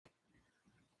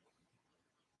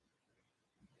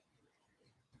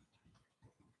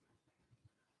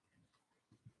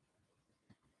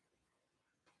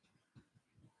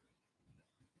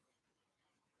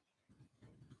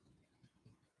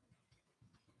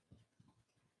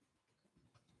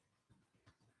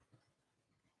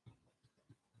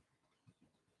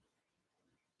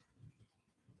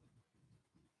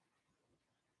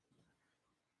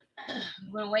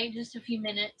I'm going to wait just a few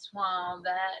minutes while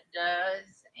that does,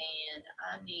 and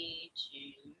I need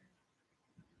to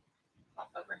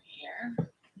pop over here and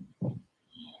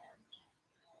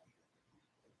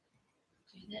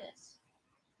do this.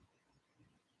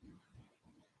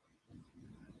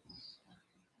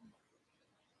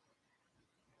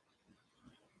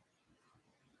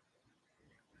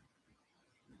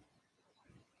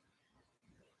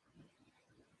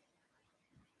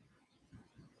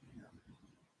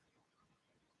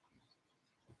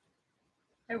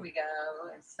 There we go.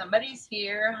 Somebody's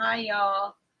here. Hi,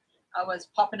 y'all. I was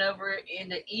popping over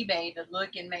into eBay to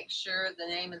look and make sure the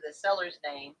name of the seller's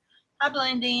name. Hi,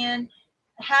 Blandine.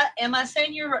 How, am I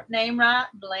saying your name right?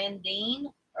 Blandine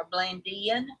or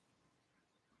Blandian?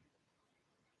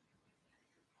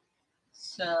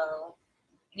 So,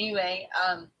 anyway,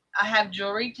 I have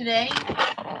jewelry today.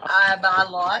 I buy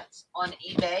lots on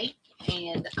eBay,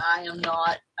 and I'm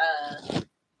not,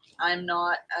 I'm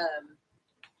not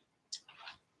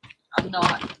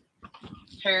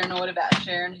paranoid about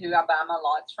sharing who I buy my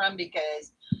lots from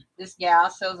because this gal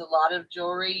sells a lot of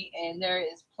jewelry, and there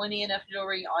is plenty enough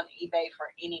jewelry on eBay for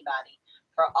anybody,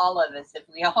 for all of us. If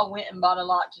we all went and bought a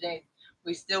lot today,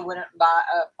 we still wouldn't buy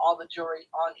up all the jewelry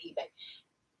on eBay.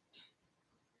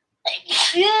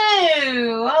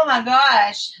 Ew! Oh my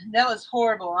gosh, that was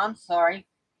horrible. I'm sorry.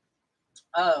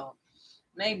 Oh,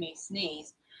 made me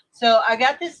sneeze. So I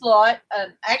got this lot.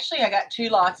 Actually, I got two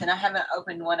lots, and I haven't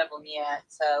opened one of them yet.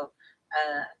 So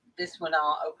uh, this one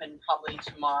I'll open probably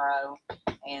tomorrow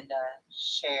and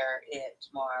share it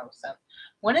tomorrow. So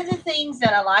one of the things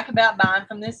that I like about buying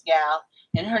from this gal,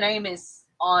 and her name is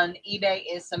on eBay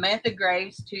is Samantha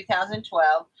Graves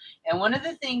 2012. And one of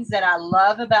the things that I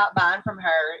love about buying from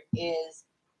her is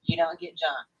you don't get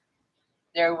junk.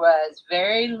 There was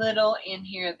very little in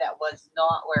here that was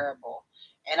not wearable.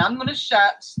 And I'm going to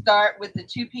start with the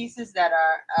two pieces that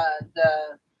are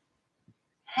the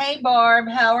Hey Barb,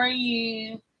 how are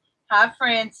you? Hi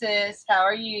Francis, how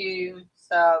are you?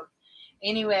 So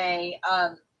anyway,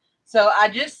 so I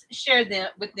just shared them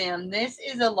with them. This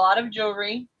is a lot of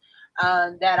jewelry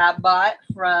that I bought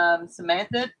from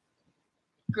Samantha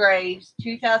Graves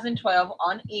 2012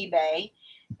 on eBay,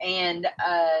 and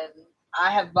I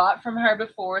have bought from her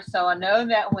before, so I know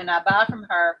that when I buy from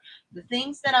her, the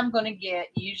things that I'm going to get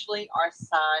usually are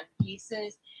signed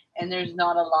pieces, and there's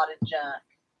not a lot of junk.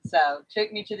 So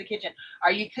took me to the kitchen.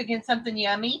 Are you cooking something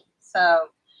yummy? So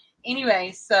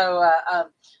anyway,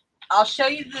 I'll show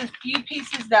you the few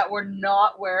pieces that were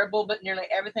not wearable, but nearly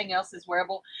everything else is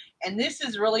wearable. And this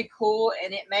is really cool,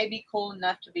 and it may be cool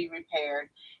enough to be repaired.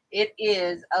 It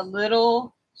is a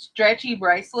little stretchy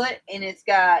bracelet, and it's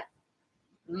got,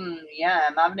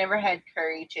 yum. I've never had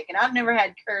curry chicken. I've never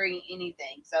had curry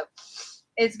anything. So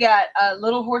it's got a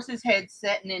little horse's head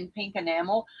setting in pink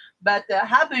enamel. But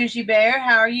hi, Bougie Bear.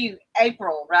 How are you?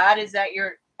 April, right? Is that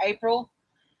your April?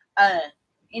 Uh,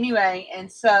 anyway,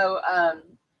 and so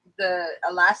the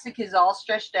elastic is all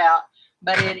stretched out,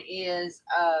 but it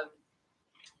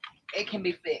can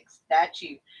be fixed. That's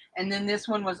you. And then this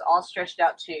one was all stretched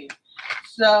out too.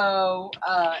 So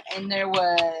and there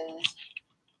was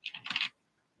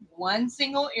one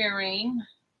single earring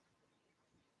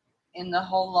in the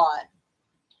whole lot.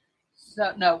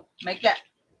 So no, make that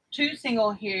two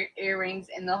single earrings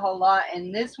in the whole lot,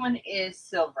 and this one is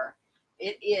silver.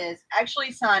 It is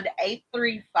actually signed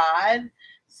 835,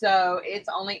 so it's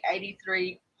only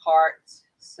 83 parts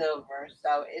silver,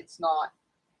 so it's not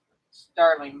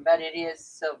sterling, but it is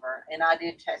silver, and I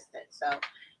did test it. So,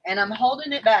 and I'm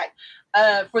holding it back.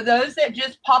 For those that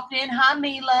just popped in, hi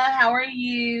Mila, how are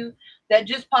you? That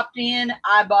just popped in,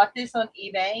 I bought this on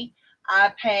eBay.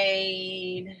 I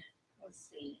paid. Let's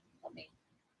see. Let me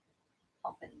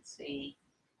pop and see.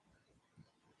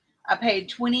 I paid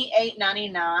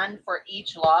 $28.99 for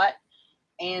each lot,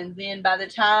 and then by the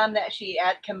time that she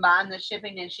had combined the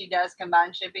shipping, and she does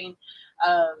combine shipping,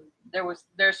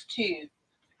 there's two.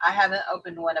 I haven't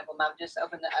opened one of them. I've just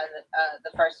opened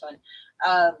the first one.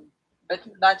 But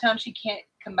by the time she can't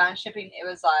combine shipping, it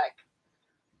was like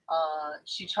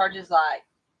she charges like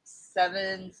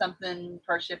seven something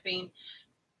per shipping,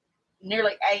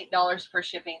 nearly $8 per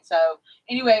shipping. So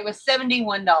anyway, it was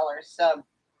 $71.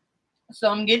 So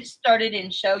I'm getting started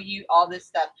and show you all this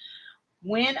stuff.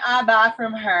 When I buy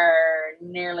from her,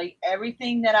 nearly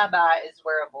everything that I buy is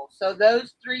wearable. So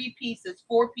those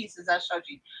four pieces I showed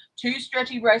you, two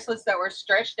stretchy bracelets that were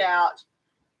stretched out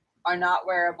are not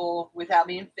wearable without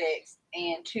being fixed,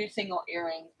 and two single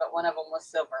earrings, but one of them was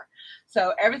silver.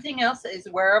 So everything else is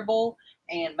wearable,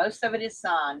 and most of it is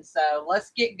signed. So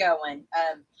let's get going.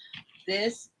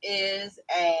 This is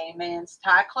a man's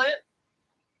tie clip.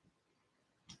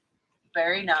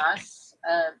 very nice.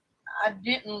 I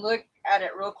didn't look at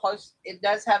it real close. It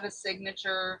does have a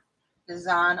signature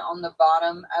design on the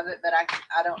bottom of it, but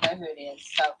I don't know who it is.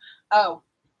 So, oh,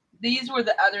 these were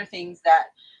the other things that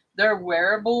they're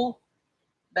wearable,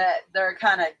 but they're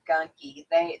kind of gunky.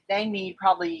 They need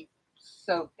probably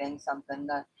soaked in something.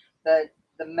 The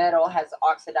the metal has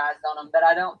oxidized on them, but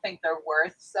I don't think they're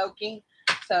worth soaking.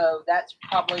 So that's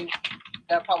probably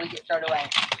they'll probably get thrown away.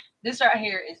 This right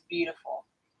here is beautiful.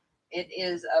 It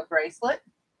is a bracelet,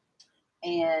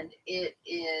 and it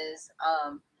is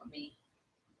let me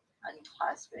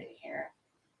unclasp it here.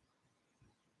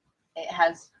 It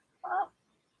has oh,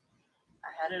 I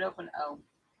had it open. Oh,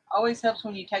 always helps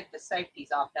when you take the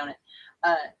safeties off, don't it?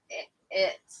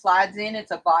 It slides in.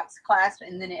 It's a box clasp,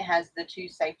 and then it has the two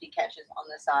safety catches on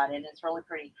the side, and it's really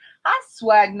pretty. Hi,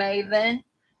 Swag Maven.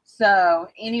 So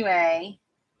anyway,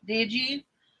 did you?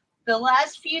 The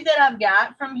last few that I've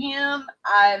got from him,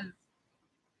 I've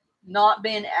not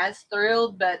been as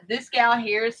thrilled, but this gal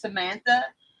here, Samantha,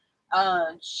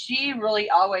 she really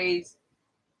always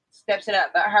steps it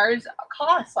up. But hers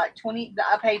costs like 20.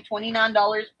 I paid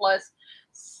 $29 plus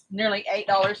nearly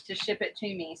 $8 to ship it to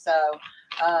me. So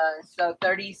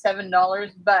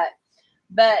 $37.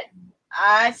 But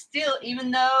I still,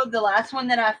 even though the last one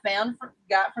that I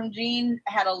got from Jean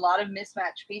had a lot of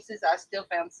mismatched pieces, I still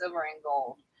found silver and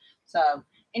gold. So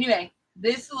anyway,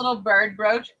 this little bird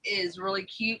brooch is really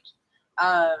cute.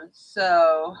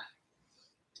 So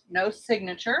no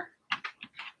signature.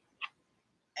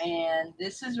 And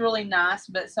this is really nice,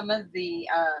 but some of the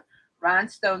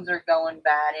rhinestones are going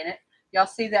bad in it. Y'all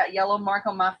see that yellow mark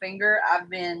on my finger? I've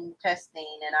been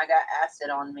testing and I got acid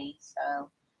on me.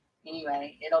 So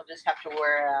anyway, it'll just have to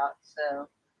wear out. So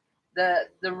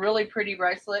the really pretty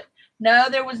bracelet. No,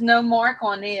 there was no mark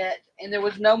on it, and there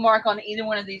was no mark on either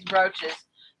one of these brooches.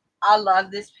 I love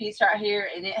this piece right here,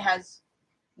 and it has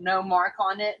no mark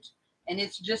on it, and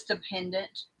it's just a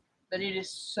pendant, but it is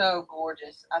so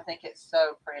gorgeous. I think it's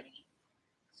so pretty.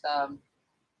 So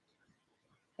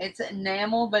it's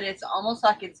enamel, but it's almost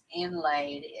like it's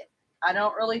inlaid. I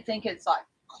don't really think it's like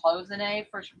cloisonne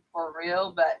for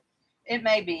real, but it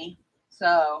may be.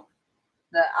 So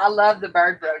I love the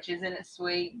bird brooch. Isn't it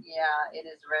sweet? Yeah, it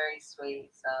is very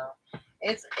sweet. So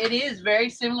it is very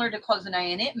similar to cloisonne,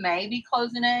 and it may be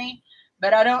cloisonne,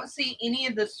 but I don't see any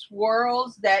of the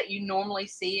swirls that you normally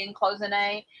see in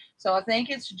cloisonne. So I think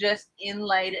it's just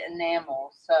inlaid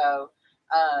enamel. So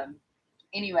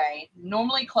anyway,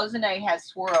 normally cloisonne has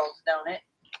swirls, don't it?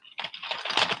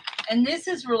 And this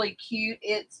is really cute.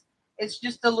 It's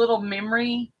just a little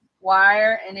memory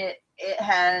wire, and it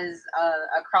has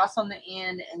a cross on the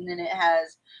end, and then it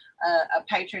has a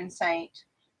patron saint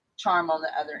charm on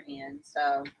the other end.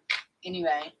 So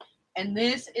anyway, and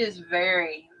this is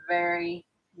very, very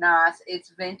nice.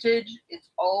 It's vintage, it's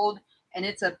old, and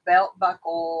it's a belt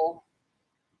buckle.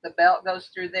 The belt goes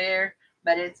through there,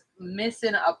 but it's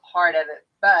missing a part of it.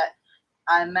 But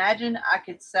I imagine I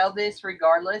could sell this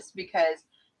regardless, because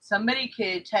somebody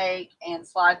could take and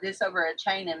slide this over a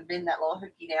chain and bend that little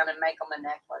hooky down and make them a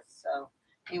necklace. So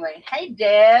anyway, hey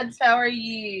Debs, how are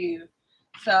you?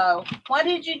 So why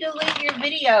did you delete your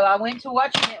video? I went to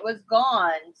watch it and it was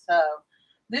gone. So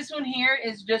this one here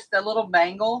is just a little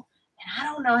bangle, and I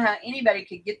don't know how anybody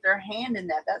could get their hand in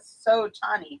that. That's so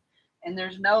tiny, and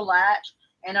there's no latch.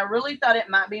 And I really thought it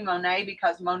might be Monet,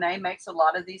 because Monet makes a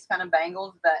lot of these kind of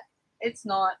bangles, but it's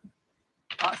not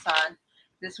signed.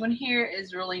 This one here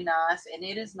is really nice, and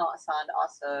it is not signed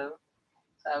also.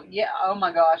 So yeah, oh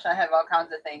my gosh, I have all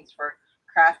kinds of things for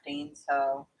crafting.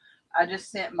 So I just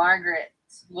sent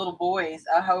Margaret's little boys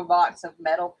a whole box of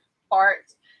metal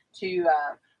parts to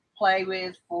play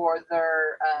with for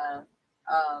their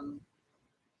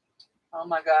oh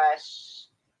my gosh,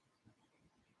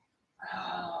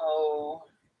 oh,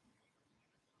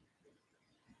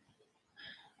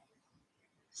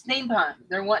 steampunk.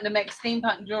 They're wanting to make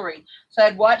steampunk jewelry. So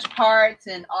I'd watch parts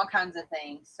and all kinds of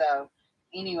things. So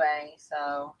anyway,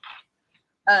 so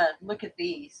look at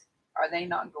these. Are they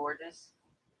not gorgeous?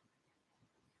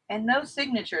 And no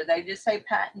signature. They just say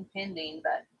patent pending,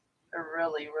 but they're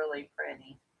really, really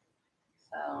pretty.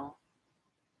 So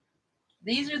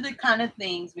these are the kind of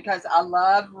things, because I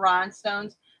love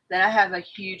rhinestones, that I have a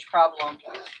huge problem.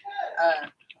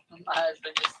 My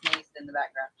husband just sneezed in the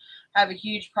background. I have a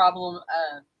huge problem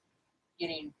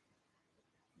getting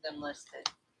them listed.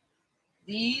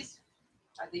 These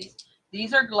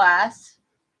are glass,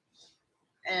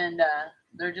 and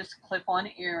they're just clip-on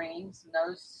earrings. And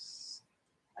those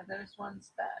are those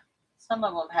ones that some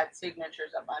of them had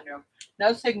signatures up under them.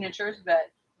 No signatures,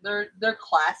 but they're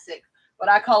classic. What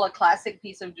I call a classic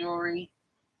piece of jewelry.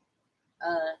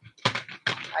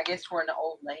 I guess for an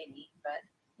old lady, but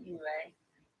anyway.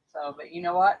 So, but you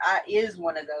know what? I is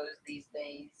one of those these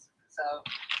days. So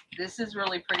this is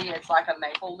really pretty. It's like a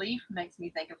maple leaf. Makes me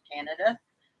think of Canada.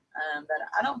 But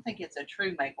I don't think it's a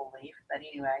true maple leaf. But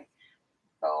anyway,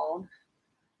 gold.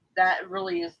 That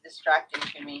really is distracting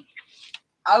to me.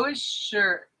 I was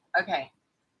sure. Okay,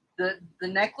 the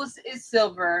necklace is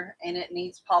silver and it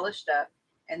needs polished up.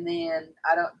 And then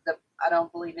I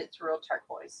don't believe it's real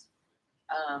turquoise.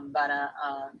 But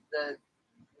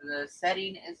the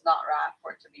setting is not right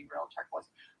for it to be real turquoise,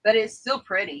 but it's still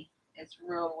pretty. It's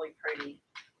really pretty.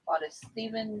 Bought a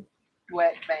Stephen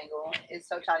Dweck bangle. It's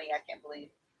so tiny, I can't believe.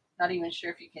 Not even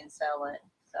sure if you can sell it.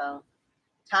 So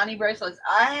tiny bracelets.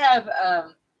 I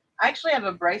actually have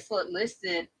a bracelet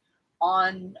listed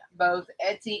on both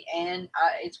Etsy and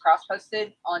it's cross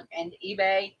posted on and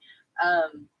eBay.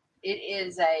 It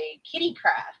is a kitty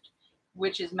craft,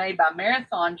 which is made by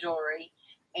Marathon Jewelry,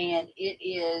 and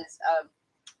it's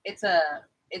a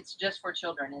it's just for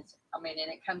children. And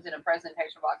it comes in a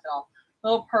presentation box and all.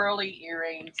 Little pearly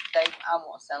earrings. I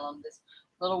won't sell them. This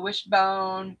little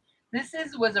wishbone.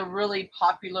 Was a really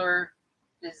popular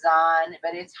design,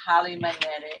 but it's highly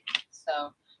magnetic.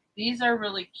 So these are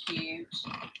really cute.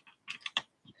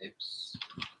 Oops.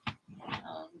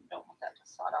 Don't want that to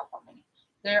slide off on me.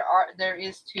 There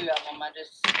is two of them. I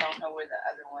just don't know where the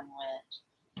other one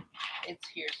went. It's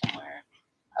here somewhere.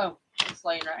 Oh, it's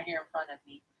laying right here in front of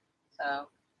me. So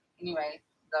anyway,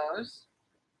 those.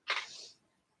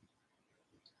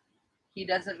 He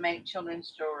doesn't make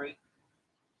children's jewelry.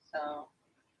 So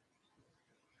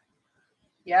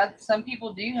yeah, some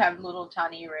people do have little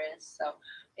tiny wrists. So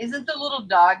isn't the little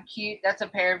dog cute? That's a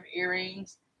pair of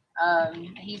earrings.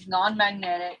 He's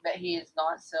non-magnetic, but he is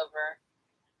not silver.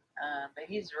 But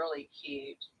he's really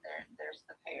cute. There's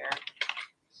the pair.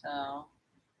 So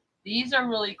these are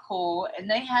really cool, and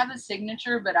they have a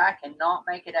signature, but I cannot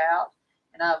make it out.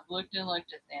 And I've looked and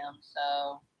looked at them.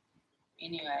 So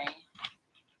anyway,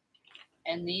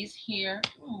 and these here,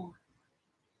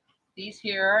 these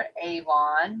here are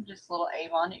Avon, just little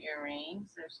Avon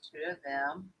earrings. There's two of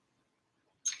them.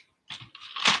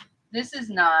 This is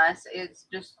nice. It's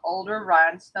just older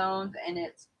rhinestones, and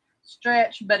it's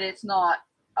stretched, but it's not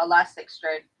elastic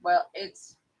stretch. Well,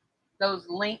 it's those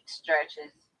link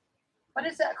stretches. What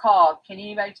is that called? Can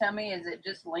anybody tell me? Is it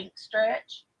just link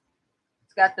stretch?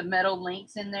 It's got the metal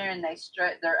links in there, and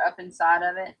they're up inside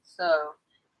of it. So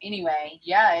anyway,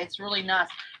 yeah, it's really nice.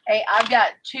 Hey, I've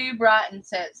got two Brighton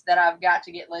sets that I've got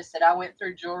to get listed. I went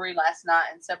through jewelry last night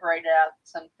and separated out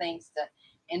some things to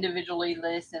individually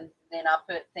list, and then I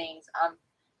put things. I'm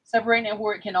separating it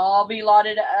where it can all be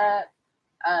lotted up.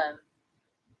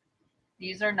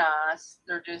 These are nice.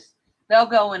 They'll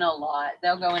go in a lot.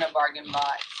 They'll go in a bargain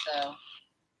box. So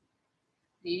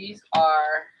these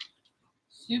are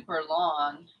super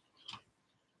long.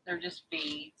 They're just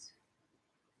beads.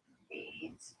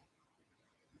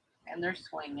 And they're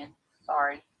swinging.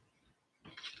 Sorry.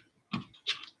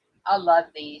 I love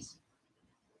these.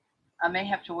 I may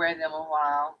have to wear them a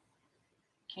while.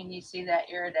 Can you see that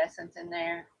iridescence in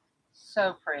there?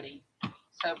 So pretty.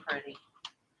 So pretty.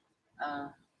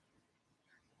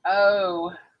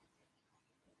 Oh.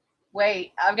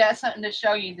 Wait, I've got something to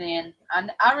show you then.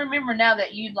 I remember now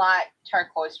that you like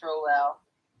turquoise real well.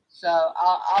 So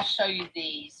I'll show you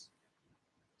these.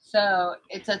 So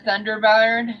it's a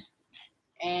Thunderbird,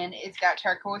 and it's got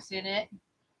turquoise in it.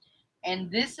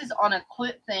 And this is on a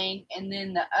clip thing, and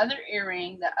then the other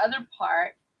earring, the other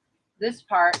part, this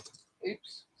part,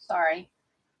 oops, sorry.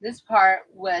 This part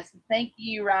was, thank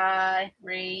you,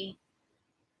 Ree.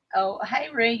 Oh, hey,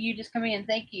 Ree, you just come in,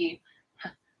 thank you.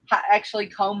 I actually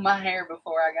combed my hair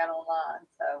before I got online,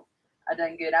 so I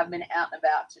done good. I've been out and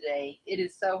about today. It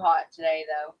is so hot today,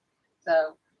 though.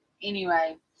 So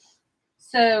anyway,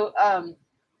 so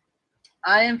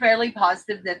I am fairly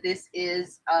positive that this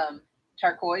is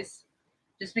turquoise,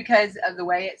 just because of the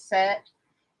way it's set.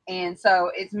 And so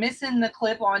it's missing the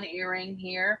clip-on earring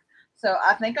here. So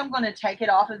I think I'm going to take it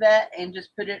off of that and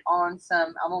just put it on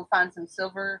I'm going to find some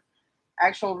silver,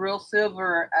 actual real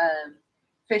silver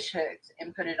fish hooks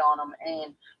and put it on them.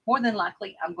 And more than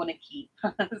likely, I'm going to keep.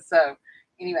 So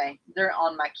anyway, they're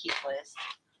on my keep list.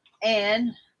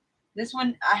 And this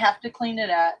one, I have to clean it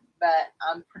up, but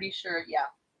I'm pretty sure, yeah,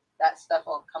 that stuff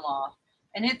will come off.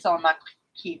 And it's on my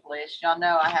keep list. Y'all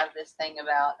know I have this thing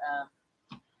about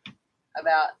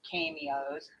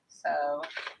cameos. So,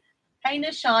 hey,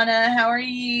 Nashana, how are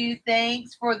you?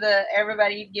 Thanks for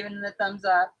everybody giving the thumbs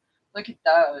up. Look at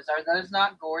those. Are those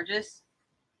not gorgeous?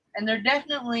 And they're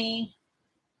definitely,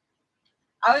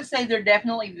 I would say they're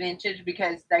definitely vintage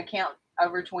because they count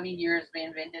over 20 years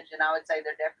being vintage, and I would say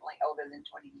they're definitely older than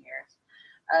 20 years.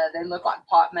 They look like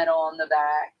pot metal on the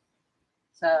back.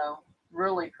 So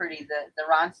really pretty. The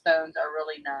rhinestones are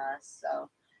really nice. So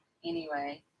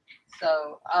anyway,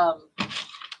 so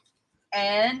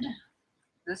and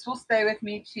this will stay with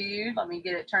me too. Let me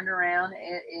get it turned around.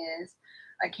 It is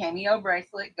a cameo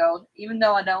bracelet, gold. Even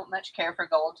though I don't much care for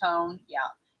gold tone, yeah,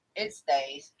 it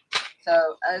stays.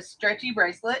 So a stretchy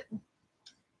bracelet,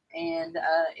 and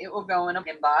it will go in a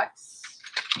box.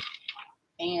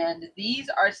 And these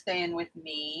are staying with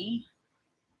me.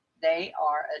 They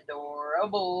are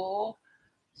adorable.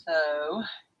 So,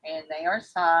 and they are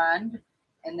signed,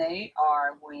 and they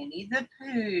are Winnie the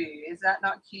Pooh. Is that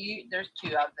not cute? There's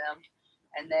two of them,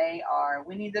 and they are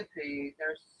Winnie the Pooh.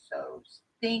 They're so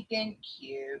stinking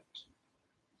cute.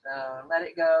 So let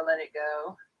it go, let it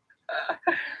go.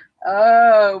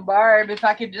 Oh, Barb, if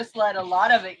I could just let a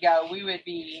lot of it go, we would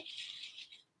be.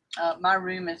 My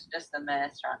room is just a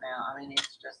mess right now. I mean,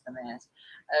 it's just a mess.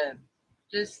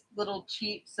 Just little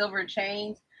cheap silver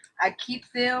chains. I keep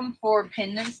them for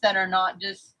pendants that are not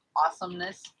just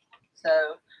awesomeness.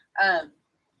 So,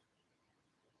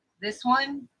 this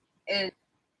one is,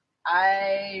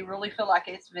 I really feel like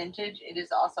it's vintage. It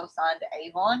is also signed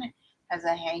Avon. Has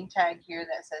a hang tag here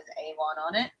that says Avon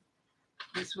on it.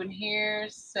 This one here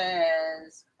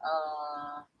says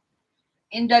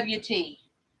NWT.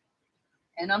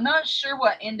 And I'm not sure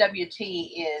what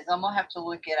NWT is. I'm going to have to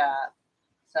look it up.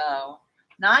 So,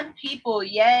 9 people.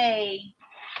 Yay.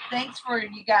 Thanks for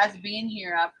you guys being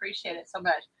here. I appreciate it so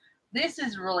much. This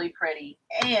is really pretty.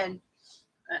 And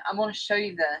I'm going to show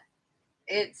you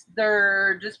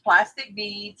they're just plastic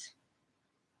beads.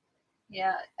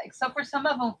 Yeah, except for some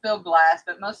of them feel glass,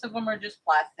 but most of them are just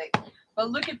plastic. But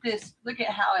look at this. Look at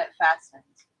how it fastens.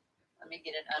 Let me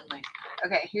get it unloosed.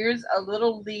 Okay, here's a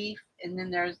little leaf, and then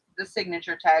there's the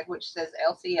signature tag, which says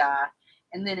LCI.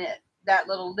 And then that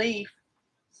little leaf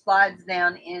slides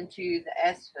down into the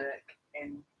S hook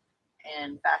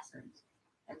and fastens.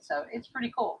 And so it's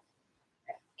pretty cool.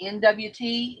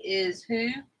 NWT is who?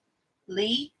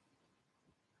 Lee.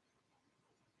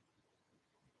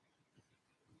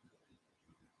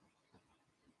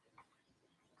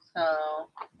 So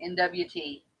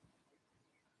NWT.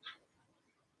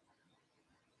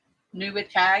 New with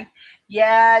tag.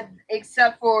 Yeah,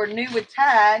 except for new with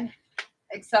tag,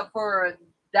 except for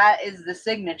that is the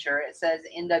signature. It says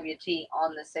NWT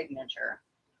on the signature.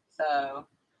 So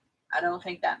I don't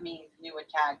think that means new with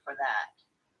tag for that.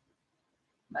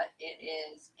 But it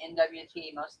is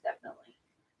NWT most definitely.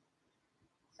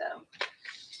 So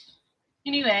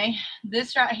anyway,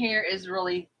 this right here is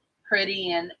really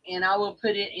pretty, and I will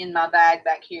put it in my bag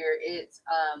back here. It's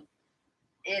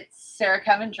Sarah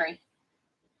Coventry.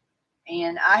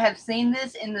 And I have seen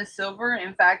this in the silver.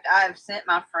 In fact, I have sent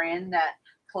my friend that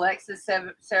collects the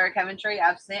Sarah Coventry,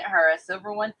 I've sent her a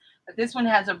silver one. But this one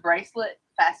has a bracelet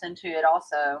fastened to it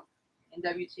also.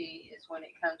 NWT is when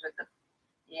it comes with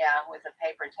with a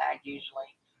paper tag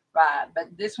usually. Right.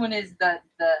 But this one is the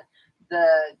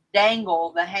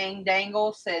dangle, the hang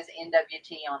dangle says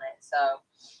NWT on it. So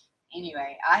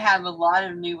anyway, I have a lot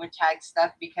of new with tag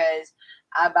stuff because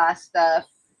I buy stuff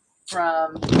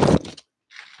from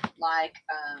like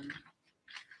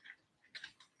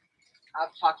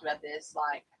I've talked about this,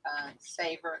 like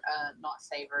not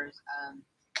Savers,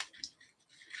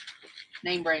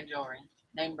 name brand jewelry,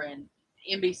 name brand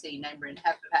NBC, name brand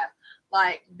half of half.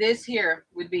 Like this here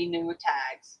would be new with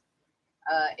tags.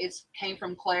 It came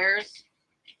from Claire's.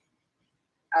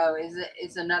 Oh,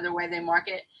 it's another way they mark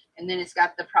it, and then it's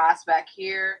got the price back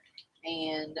here,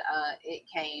 and it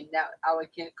came that I would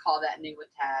call that new with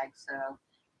tags. So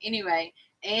anyway,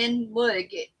 and look,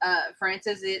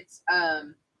 Francis, it's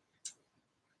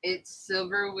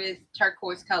silver with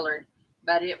turquoise colored,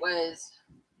 but it was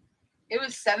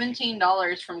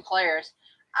 $17 from Claire's.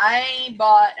 I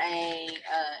bought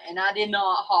and I did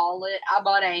not haul it. I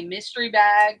bought a mystery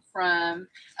box from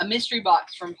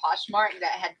Poshmark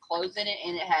that had clothes in it,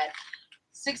 and it had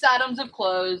 6 items of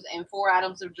clothes and 4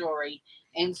 items of jewelry.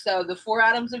 And so the 4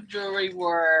 items of jewelry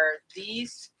were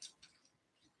these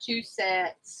 2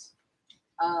 sets,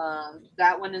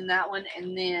 that one, and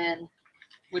then,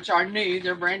 which are new,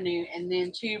 they're brand new, and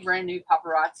then 2 brand new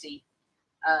paparazzi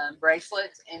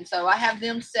bracelets. And so I have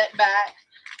them set back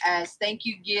as thank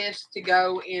you gifts to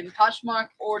go in Poshmark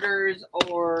orders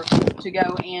or to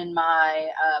go in my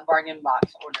bargain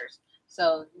box orders.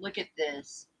 So look at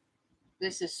this.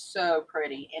 This is so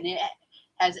pretty, and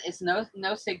it's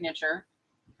no signature.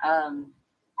 Uh-oh.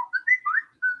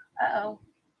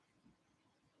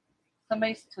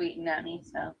 Somebody's tweeting at me.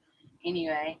 So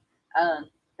anyway,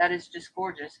 that is just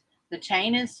gorgeous. The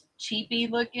chain is cheapy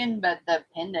looking, but the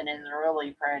pendant is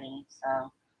really pretty.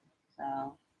 So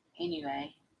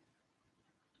anyway,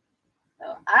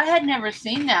 so I had never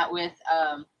seen that with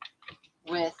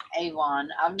Avon.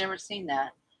 I've never seen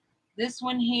that. This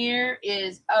one here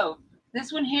is, oh,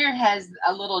 this one here has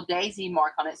a little daisy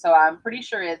mark on it, so I'm pretty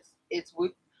sure it's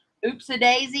Oops a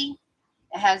Daisy.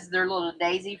 It has their little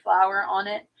daisy flower on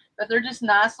it, but they're just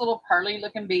nice little pearly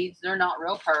looking beads. They're not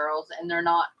real pearls, and they're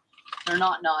not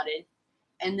knotted.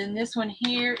 And then this one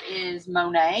here is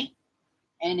Monet,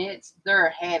 and they're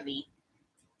heavy.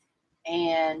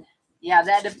 And yeah,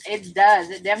 it does.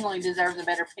 It definitely deserves a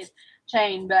better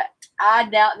chain, but I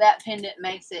doubt that pendant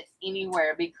makes it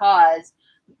anywhere, because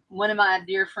one of my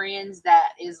dear friends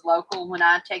that is local, when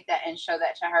I take that and show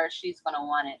that to her, she's gonna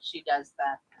want it. She does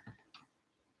that.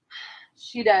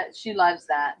 She loves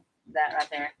that right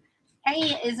there.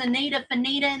 Hey, is Anita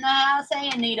Fanita in the house?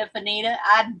 Hey, Anita Fanita.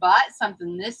 I bought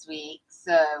something this week,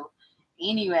 so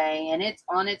anyway, and it's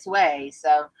on its way.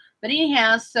 So, but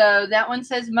anyhow, so that one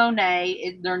says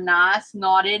Monet. They're nice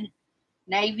knotted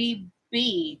navy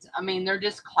beads. I mean, they're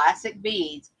just classic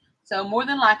beads. So more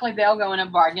than likely they'll go in a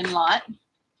bargain lot.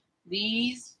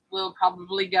 These will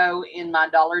probably go in my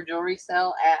dollar jewelry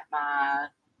sale at my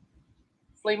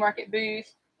flea market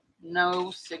booth. No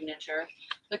signature.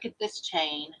 Look at this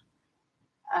chain.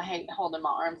 I hate holding my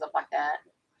arms up like that,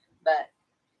 but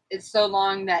it's so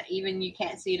long that even you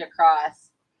can't see it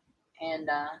across. And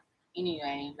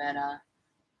anyway, but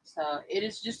so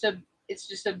it's just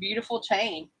a beautiful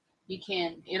chain.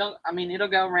 It'll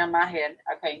go around my head.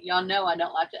 Okay, y'all know I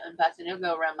don't like to unfasten. It'll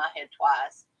go around my head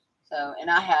twice. So, and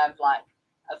I have like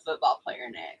a football player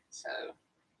neck. So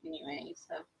anyway,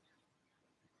 so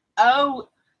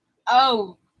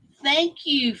oh, thank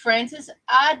you, Francis.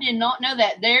 I did not know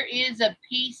that. There is a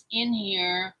piece in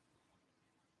here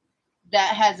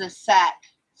that has a SAC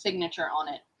signature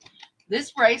on it.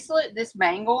 This bracelet, this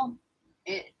bangle,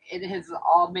 it has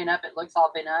all been up. It looks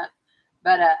all been up.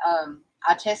 But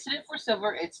I tested it for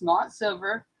silver. It's not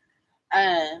silver.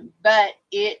 But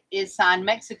it is signed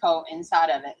Mexico inside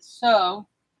of it. So,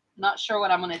 not sure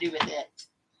what I'm going to do with it.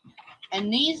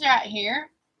 And these right here,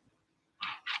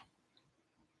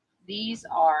 these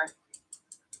are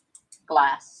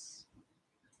glass.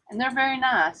 And they're very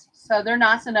nice. So, they're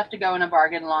nice enough to go in a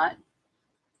bargain lot.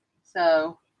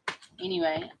 So,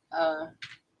 anyway,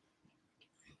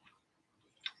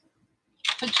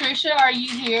 Patricia, are you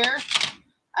here?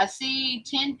 I see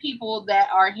 10 people that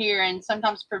are here, and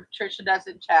sometimes Patricia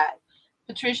doesn't chat.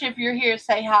 Patricia, if you're here,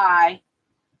 say hi,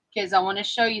 because I want to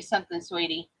show you something,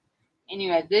 sweetie.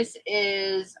 Anyway, this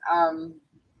is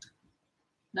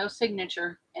no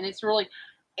signature, and it's really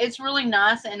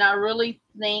nice, and I really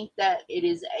think that it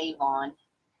is Avon.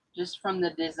 Just from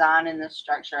the design and the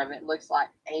structure of it, it looks like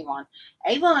Avon.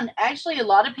 Avon, actually, a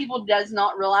lot of people does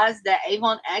not realize that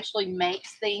Avon actually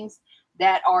makes things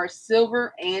that are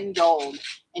silver and gold.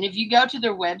 And if you go to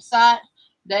their website,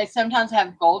 they sometimes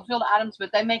have gold-filled items, but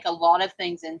they make a lot of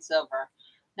things in silver.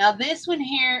 Now, this one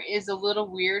here is a little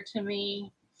weird to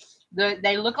me.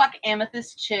 They look like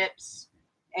amethyst chips,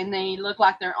 and they look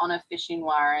like they're on a fishing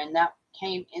wire, and that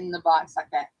came in the box like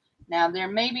that. Now, there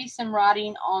may be some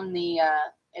writing on the,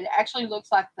 it actually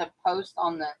looks like the post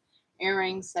on the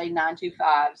earrings say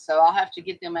 925, so I'll have to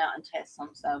get them out and test them.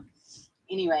 So,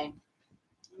 anyway,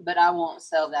 but I won't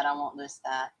sell that. I won't list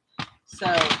that.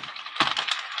 So,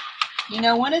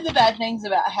 one of the bad things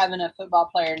about having a football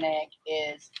player neck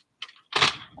is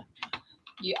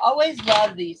you always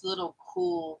love these little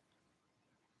cool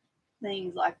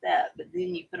things like that, but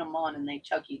then you put them on and they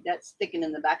choke you. That's sticking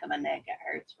in the back of my neck. It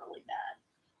hurts really bad.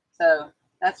 So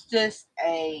that's just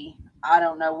I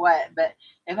don't know what, but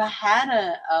if I had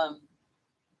a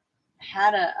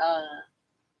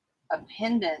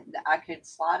pendant that I could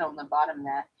slide on the bottom of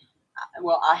that,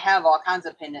 well, I have all kinds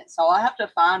of pendants, so I'll have to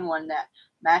find one that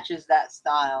matches that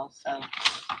style. So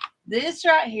this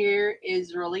right here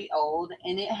is really old,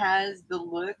 and it has the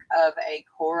look of a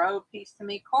Coro piece to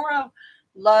me. Coro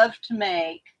love to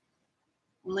make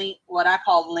what I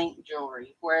call link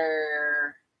jewelry,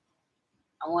 where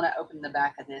I want to open the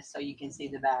back of this so you can see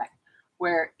the back,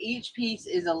 where each piece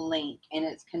is a link and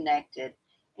it's connected.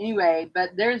 Anyway,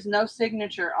 but there's no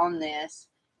signature on this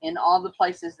in all the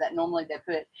places that normally they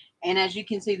put. And as you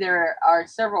can see, there are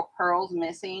several pearls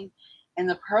missing, and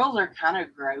the pearls are kind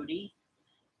of grody.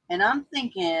 And I'm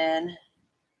thinking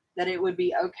that it would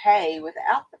be okay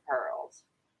without the pearls.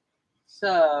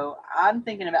 So I'm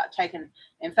thinking about taking,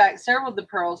 in fact, several of the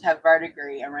pearls have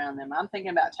verdigris around them. I'm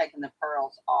thinking about taking the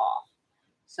pearls off.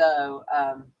 So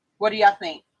what do y'all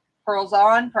think? Pearls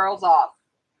on, pearls off?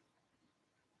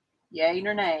 Yay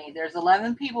or nay? There's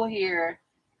 11 people here.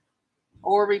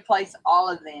 Or replace all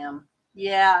of them.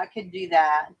 Yeah, I could do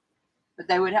that. But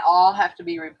they would all have to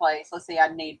be replaced. Let's see,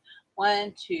 I'd need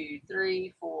 1, 2,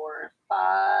 3, 4,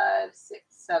 5, 6,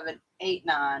 7, 8,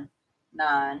 9.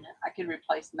 9. I could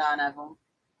replace 9 of them.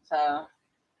 So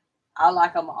I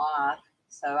like them off.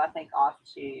 So I think off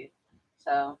too.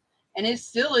 So, and it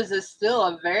still is still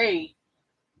a very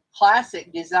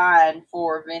classic design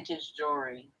for vintage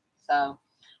jewelry. So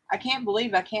I can't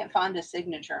believe I can't find a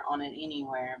signature on it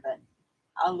anywhere, but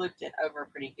I looked it over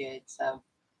pretty good. So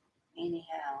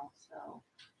anyhow, so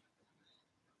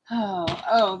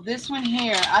oh, this one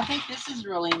here. I think this is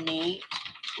really neat.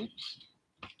 Oops.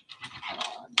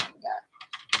 Hold on,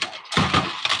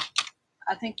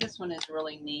 I think this one is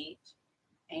really neat,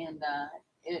 and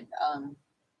it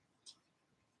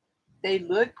they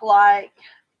look like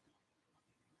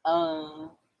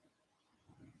um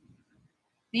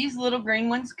these little green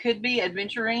ones could be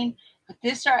aventurine, but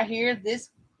this right here,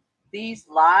 these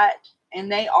light, and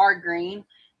they are green.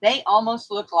 They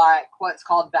almost look like what's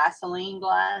called Vaseline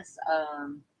glass.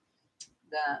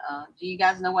 Do you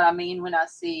guys know what I mean when I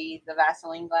see the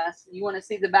Vaseline glass? You want to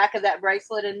see the back of that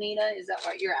bracelet, Anita? Is that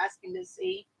what you're asking to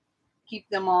see? Keep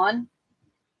them on.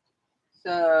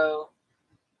 So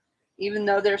even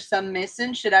though there's some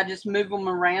missing, should I just move them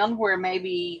around where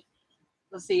maybe,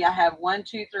 let's see, I have 1,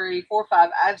 2, 3, 4, 5.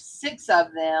 I have 6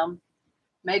 of them.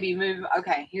 Maybe move.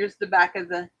 Okay, here's the back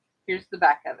of it. There's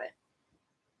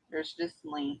just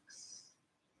links.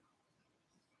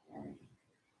 Okay.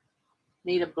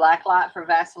 Need a black light for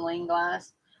Vaseline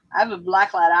glass. I have a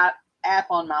black light app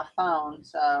on my phone,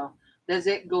 so does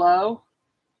it glow?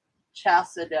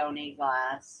 Chalcedony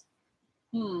glass.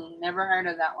 Never heard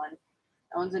of that one.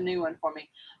 That one's a new one for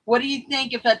me. What do you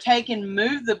think if I take and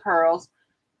move the pearls?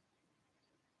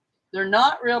 They're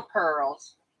not real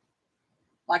pearls.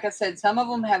 Like I said, some of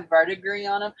them have verdigris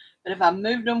on them, but if I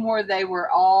moved them where they were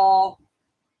all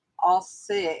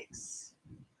 6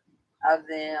 of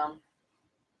them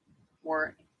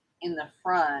were in the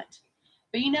front.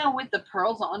 But you know, with the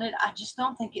pearls on it, I just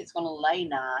don't think it's going to lay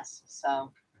nice.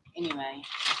 So anyway,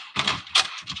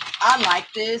 I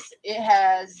like this. It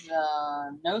has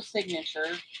no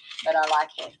signature, but I like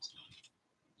it.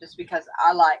 Just because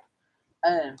I like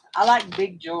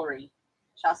big jewelry.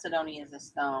 Chalcedony is a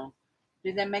stone.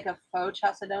 Do they make a faux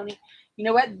chalcedony? You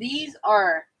know what? These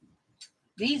are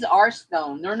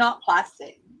stone. They're not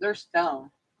plastic. They're stone.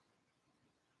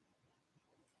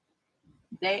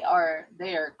 They are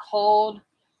cold,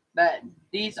 but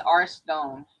these are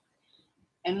stone.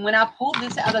 And when I pulled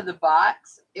this out of the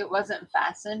box, it wasn't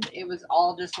fastened. It was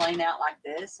all just laying out like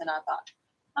this. And I thought,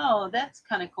 oh, that's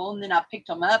kind of cool. And then I picked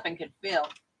them up and could feel.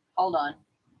 Hold on.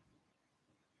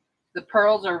 The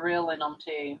pearls are real in them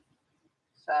too.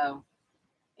 So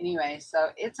anyway, so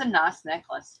it's a nice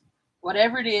necklace.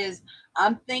 Whatever it is,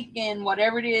 I'm thinking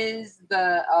whatever it is,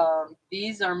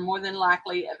 these are more than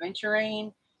likely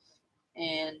aventurine.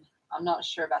 And I'm not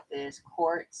sure about this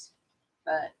quartz,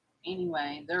 but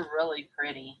anyway, they're really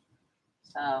pretty.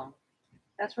 So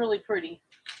that's really pretty.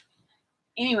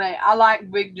 Anyway, I like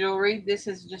big jewelry. This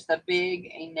is just a big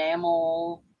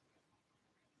enamel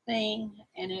thing,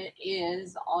 and it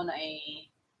is on a,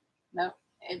 nope,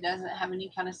 it doesn't have any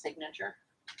kind of signature.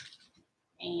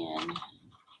 And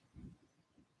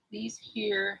these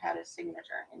here had a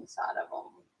signature inside of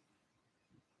them,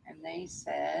 and they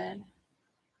said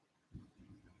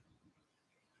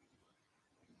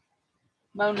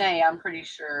Monet, I'm pretty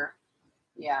sure.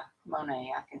 Yeah,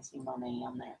 Monet. I can see Monet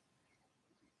on there.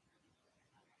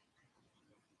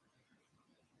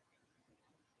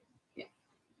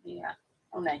 Yeah,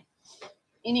 Monet.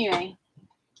 Anyway,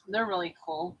 they're really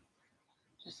cool.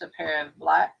 Just a pair of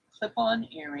black clip-on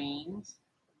earrings.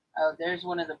 Oh, there's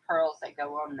one of the pearls that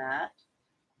go on that.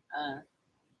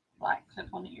 Black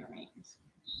clip-on earrings.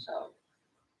 So,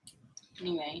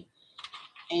 anyway,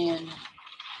 and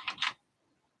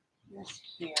this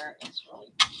here is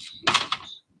really cute.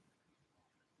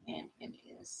 And it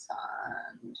is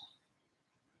signed.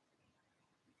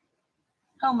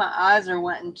 Oh, my eyes are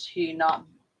wanting to not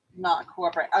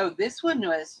cooperate. Oh, this one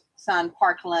was signed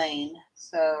Park Lane.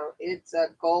 So it's a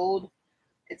gold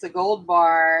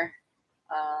bar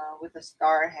with a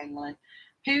star hanging.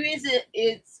 Who is it?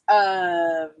 It's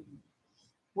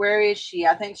where is she?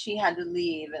 I think she had to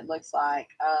leave. It looks like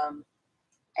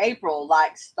April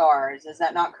likes stars. Is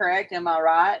that not correct? Am I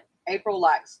right? April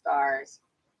likes stars.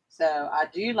 So I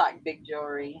do like big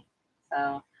jewelry.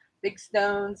 So big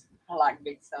stones. I like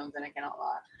big stones, and I cannot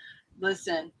lie.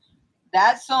 Listen,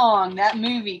 that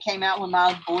movie came out when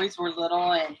my boys were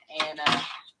little, and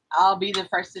I'll be the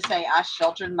first to say I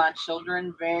sheltered my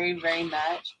children very, very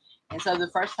much. And so the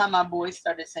first time my boys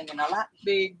started singing, I like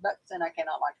big bucks and I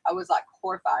cannot like, I was like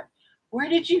horrified. Where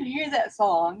did you hear that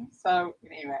song? So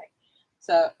anyway,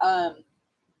 so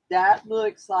that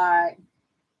looks like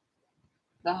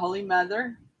the Holy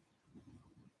Mother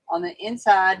on the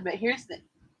inside. But here's the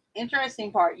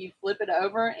interesting part: you flip it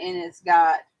over and it's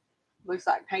got looks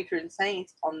like patron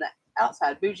saints on the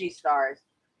outside, bougie stars.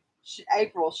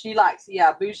 April, she likes,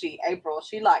 yeah, bougie April,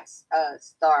 she likes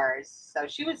stars. So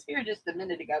she was here just a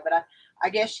minute ago, but I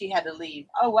guess she had to leave.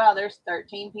 Oh wow, there's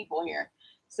 13 people here.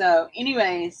 So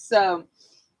anyways, so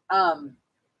um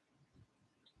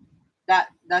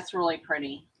that's really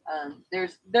pretty.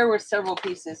 There were several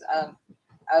pieces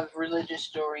of religious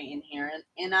jewelry in here,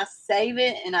 and I save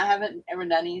it, and I haven't ever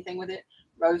done anything with it.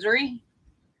 Rosary,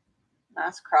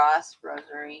 nice cross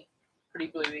rosary,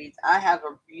 pretty blue beads. I have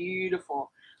a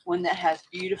beautiful one that has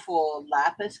beautiful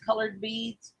lapis colored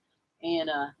beads, and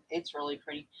it's really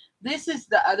pretty. This is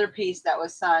the other piece that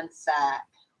was signed SAC,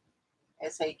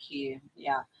 SAQ.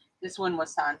 Yeah, this one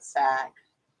was signed SAC,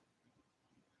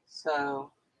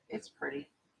 so it's pretty.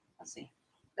 Let's see,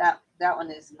 that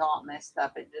one is not messed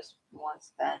up. It just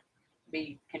wants to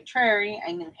be contrary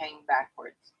and then hang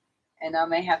backwards. And I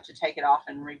may have to take it off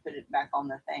and re-put it back on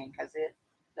the thing because it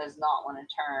does not want to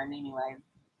turn anyway.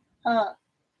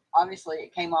 Obviously,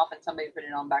 it came off and somebody put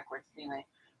it on backwards anyway.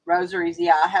 Rosaries,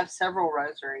 yeah, I have several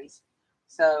rosaries.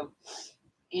 So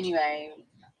anyway,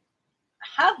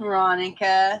 hi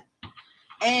Veronica.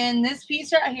 And this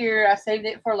piece right here, I saved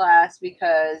it for last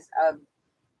because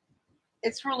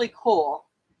it's really cool.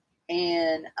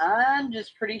 And I'm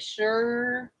just pretty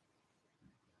sure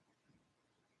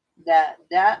that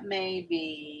that may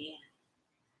be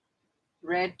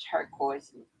red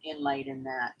turquoise inlaid in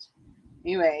that.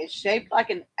 Anyway, it's shaped like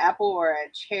an apple or a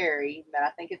cherry, but I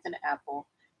think it's an apple,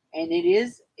 and it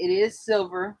is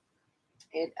silver.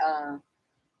 It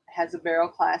has a barrel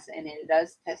clasp, and it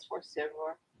does test for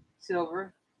silver.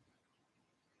 Silver.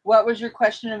 What was your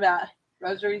question about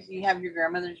rosaries? You have your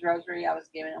grandmother's rosary. I was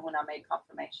given it when I made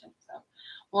confirmation. So,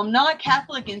 well, I'm not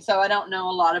Catholic, and so I don't know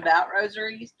a lot about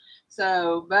rosaries.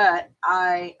 So, but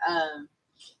I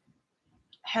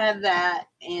have that,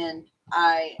 and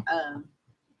I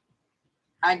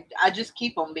just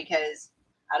keep them because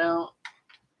I don't.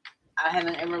 I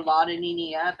haven't ever lotted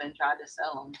any up and tried to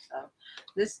sell them. So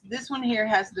this one here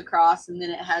has the cross, and then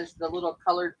it has the little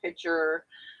colored picture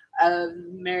of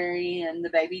Mary and the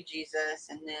baby Jesus,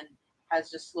 and then has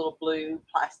just little blue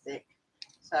plastic.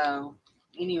 So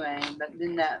anyway, but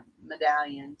then that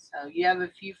medallion. So you have a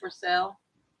few for sale.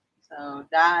 So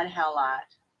dyed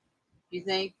halite. You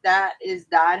think that is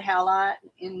dyed halite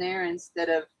in there instead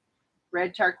of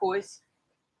red turquoise?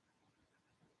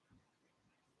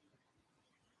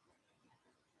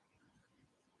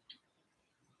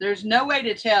 There's no way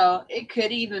to tell. It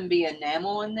could even be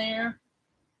enamel in there.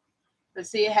 But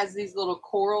see, it has these little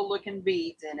coral looking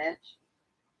beads in it.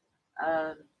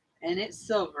 Um, and it's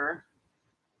silver.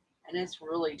 And it's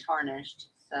really tarnished.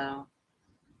 So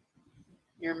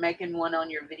you're making one on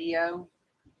your video.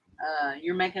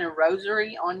 You're making a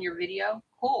rosary on your video.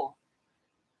 Cool.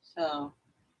 So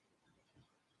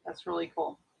that's really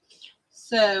cool.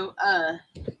 So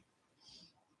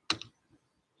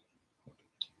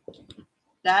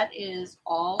that is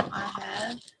all I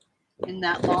have in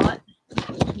that lot.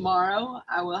 Tomorrow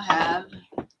I will have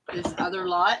this other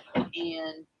lot,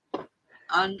 and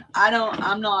I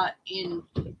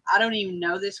don't even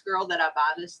know this girl that I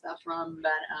buy this stuff from,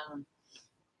 but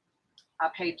I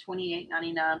paid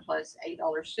 $28.99 plus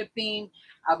 $8 shipping.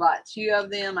 I bought two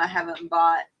of them. I haven't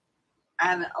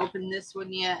opened this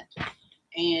one yet,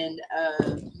 and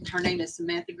her name is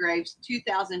Samantha Graves,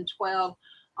 2012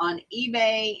 on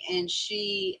eBay, and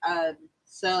she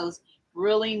sells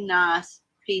really nice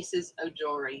pieces of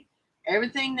jewelry.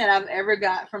 Everything that I've ever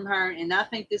got from her, and I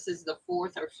think this is the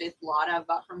fourth or fifth lot I've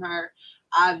bought from her,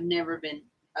 I've never been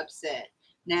upset.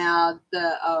 Now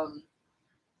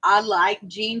I like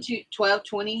Gene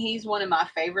 1220. He's one of my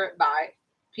favorite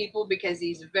people because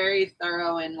he's very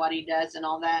thorough in what he does and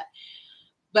all that.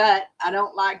 But I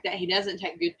don't like that he doesn't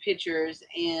take good pictures,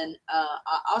 and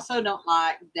I also don't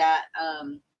like that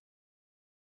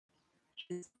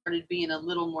he started being a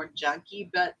little more junky.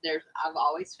 But I've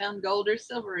always found gold or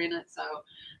silver in it, so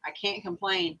I can't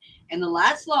complain. And the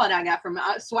last lot I got from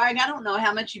Swag, I don't know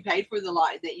how much you paid for the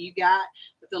lot that you got,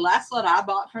 but the last lot I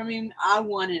bought from him, I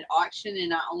won at auction,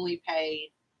 and I only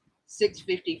paid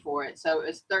 $6.50 for it, so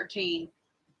it's $13.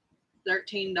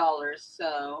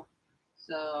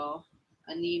 So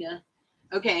Anita.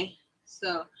 Okay,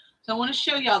 so I want to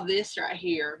show y'all this right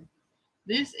here.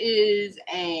 This is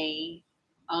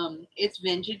it's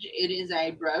vintage. It is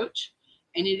a brooch,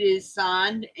 and it is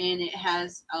signed, and it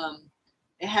has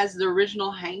the original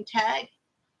hang tag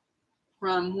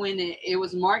from when it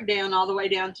was marked down all the way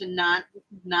down to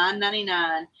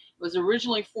 $9.99. It was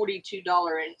originally $42,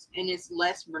 and it's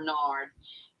Les Bernard.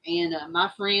 And my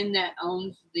friend that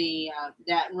owns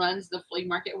that runs the flea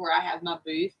market where I have my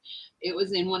booth, it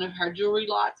was in one of her jewelry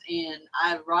lots, and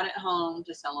I brought it home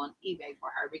to sell on eBay for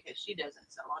her because she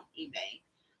doesn't sell on eBay.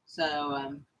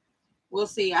 So we'll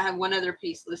see. I have one other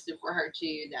piece listed for her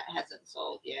too that hasn't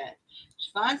sold yet. She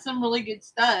finds some really good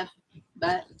stuff,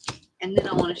 but and then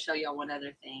I want to show y'all one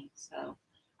other thing. So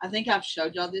I think I've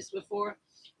showed y'all this before.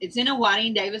 It's in a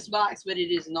Whiting Davis box, but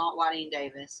it is not Whiting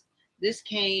Davis. This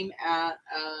came out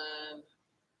of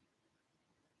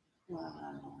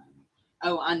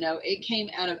oh, I know, it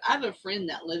came out of. I have a friend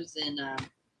that lives in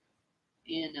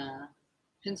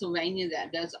Pennsylvania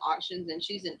that does auctions, and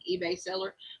she's an eBay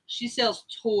seller. She sells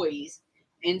toys,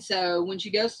 and so when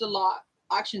she goes to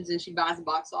auctions and she buys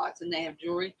box lots and they have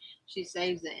jewelry, she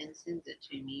saves it and sends it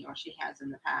to me, or she has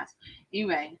in the past.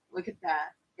 Anyway, look at that.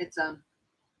 It's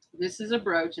this is a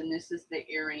brooch and this is the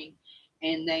earring,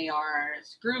 and they are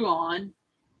screw on,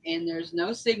 and there's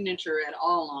no signature at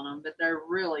all on them, but they're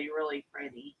really, really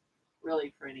pretty,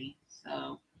 really pretty.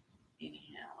 So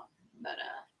anyhow, but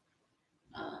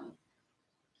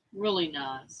really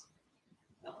nice.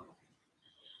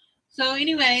 So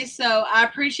anyway, so I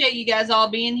appreciate you guys all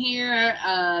being here.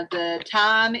 The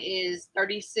time is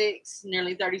 36,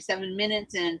 nearly 37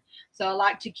 minutes, and so I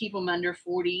like to keep them under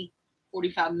 40,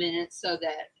 45 minutes so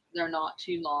that they're not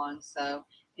too long. So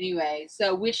anyway,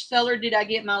 so which seller did I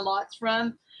get my lots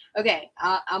from? Okay,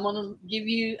 I'm going to give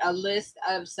you a list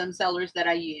of some sellers that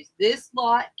I used. This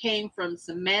lot came from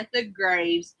Samantha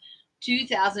Graves,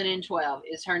 2012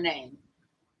 is her name.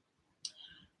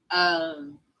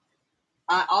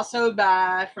 I also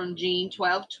buy from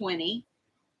Gene1220.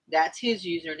 That's his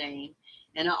username.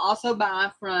 And I also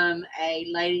buy from a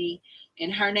lady,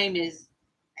 and her name is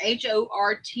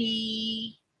HORT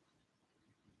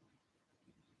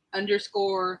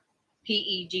underscore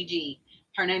PEGG.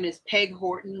 Her name is Peg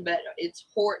Horton, but it's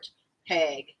Hort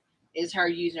Peg is her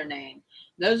username.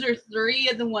 Those are three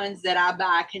of the ones that I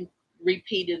buy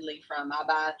repeatedly from. I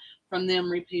buy from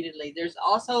them repeatedly. There's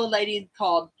also a lady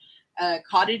called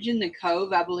Cottage in the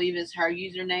Cove, I believe is her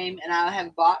username, and I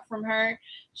have bought from her.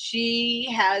 She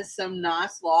has some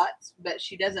nice lots, but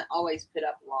she doesn't always put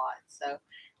up lots. So,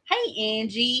 hey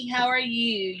Angie, how are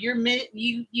you?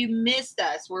 You missed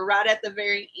us. We're right at the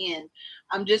very end.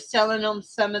 I'm just telling them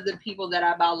some of the people that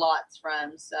I buy lots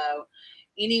from. So,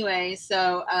 anyway,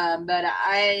 so but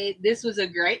this was a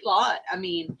great lot. I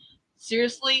mean,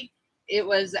 seriously, it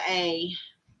was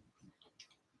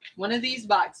one of these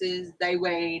boxes. They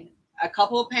weighed a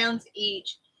couple of pounds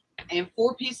each, and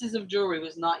 4 pieces of jewelry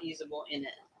was not usable in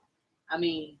it. I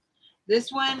mean,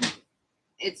 this one,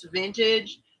 it's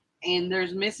vintage, and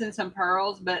there's missing some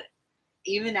pearls, but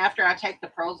even after I take the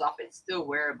pearls off, it's still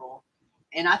wearable,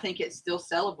 and I think it's still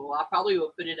sellable. I probably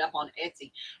will put it up on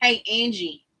Etsy. Hey,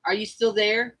 Angie, are you still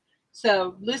there?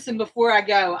 So listen, before I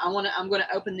go, I'm going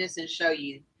to open this and show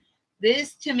you.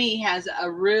 This to me has a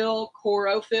real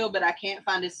Coro feel, but I can't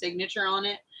find a signature on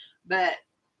it. But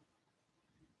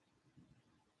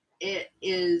it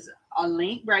is a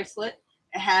link bracelet.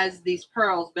 It has these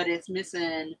pearls, but it's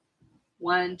missing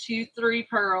 1, 2, 3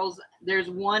 pearls.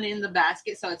 There's one in the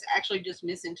basket, so it's actually just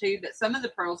missing 2. But some of the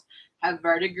pearls have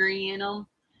verdigris in them.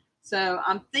 So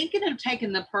I'm thinking of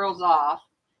taking the pearls off,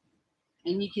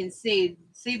 and you can see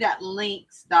that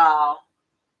link style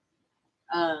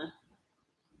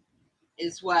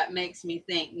is what makes me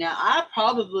think. Now,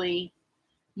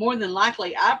 more than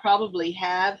likely, I probably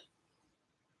have.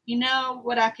 You know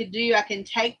what I could do? I can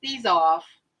take these off,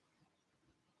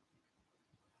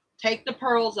 take the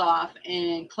pearls off,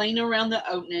 and clean around the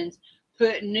openings,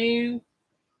 put new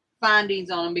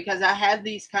findings on them, because I have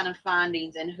these kind of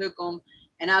findings, and hook them,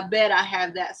 and I bet I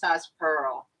have that size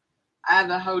pearl. I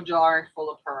have a whole jar full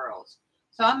of pearls.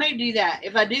 So I may do that.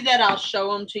 If I do that, I'll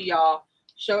show them to y'all,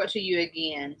 show it to you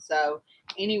again. So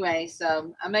anyway,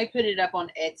 so I may put it up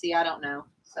on Etsy. I don't know.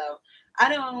 So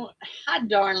hi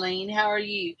Darlene, how are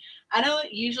you? I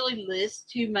don't usually list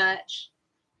too much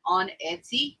on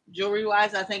Etsy jewelry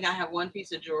wise. I think I have one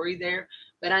piece of jewelry there,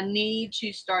 but I need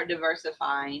to start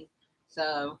diversifying.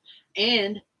 So,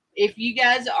 and if you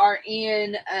guys are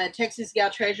in Texas Gal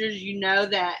Treasures, you know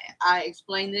that I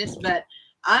explain this, but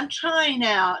I'm trying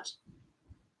out,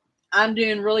 I'm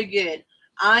doing really good.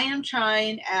 I am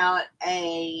trying out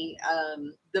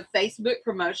the Facebook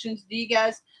promotions. Do you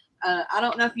guys, I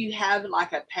don't know if you have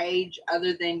like a page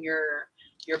other than your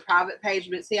your private page.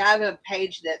 But see, I have a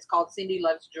page that's called Cindy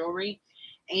Loves Jewelry,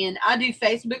 and I do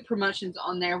Facebook promotions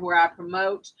on there where I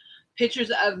promote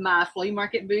pictures of my flea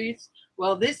market booths.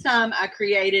 Well, this time I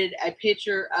created a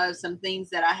picture of some things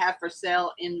that I have for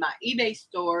sale in my eBay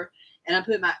store, and I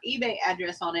put my eBay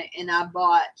address on it, and I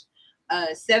bought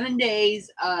 7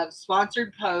 days of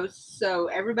sponsored posts. So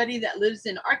everybody that lives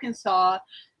in Arkansas,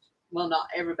 well, not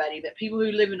everybody, but people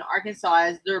who live in Arkansas,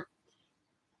 as they're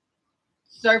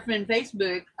surfing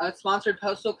Facebook, a sponsored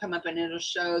post will come up and it'll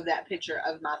show that picture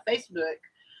of my Facebook,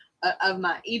 of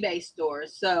my eBay store.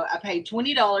 So I paid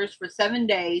 $20 for 7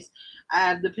 days. I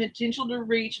have the potential to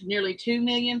reach nearly 2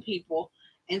 million people.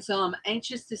 And so I'm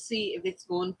anxious to see if it's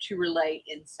going to relate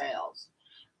in sales.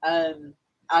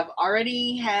 I've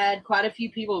already had quite a few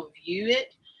people view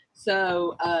it.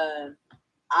 So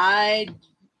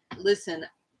listen,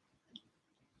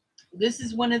 this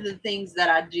is one of the things that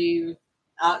I do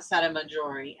outside of my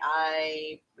jewelry.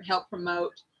 I help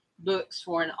promote books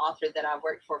for an author that I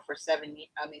worked for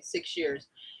 6 years.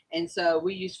 And so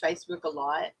we use Facebook a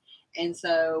lot. And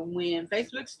so when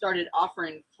Facebook started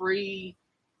offering free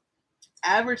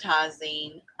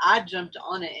advertising, I jumped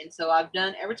on it. And so I've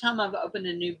done, every time I've opened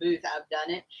a new booth, I've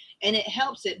done it, and it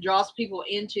helps. It draws people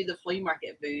into the flea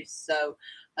market booths. So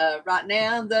right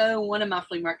now, though, one of my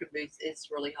flea market booths is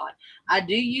really hot. I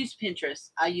do use Pinterest.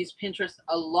 I use Pinterest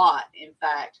a lot. In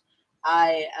fact,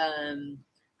 I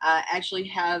actually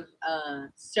have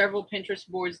several Pinterest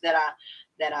boards that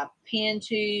I pin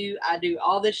to. I do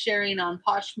all the sharing on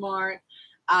Poshmark.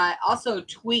 I also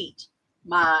tweet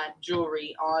my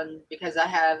jewelry on, because I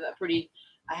have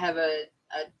a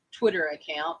Twitter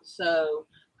account. So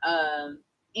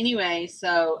anyway,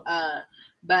 so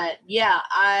but yeah,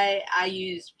 I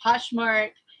use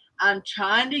Poshmark. I'm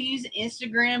trying to use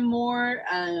Instagram more.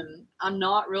 I'm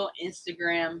not real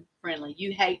Instagram friendly.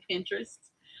 You hate Pinterest?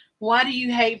 Why do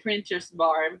you hate Pinterest,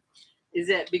 Barb? Is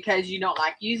it because you don't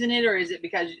like using it, or is it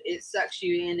because it sucks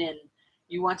you in and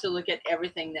you want to look at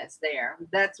everything that's there?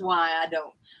 That's why I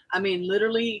don't. I mean,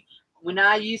 literally, when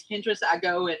I use Pinterest, I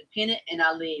go and pin it and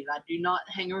I leave. I do not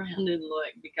hang around and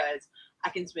look, because I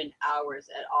can spend hours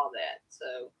at all that.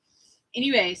 So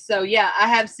anyway, so yeah, I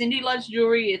have Cindy Loves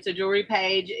Jewelry. It's a jewelry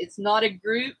page. It's not a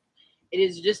group. It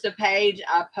is just a page.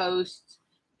 I post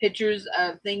pictures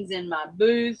of things in my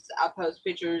booths. I post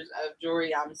pictures of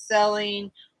jewelry I'm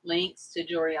selling, links to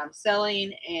jewelry I'm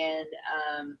selling, and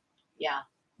yeah,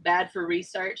 bad for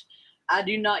research. I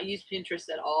do not use Pinterest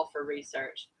at all for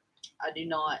research. I do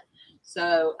not.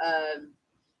 So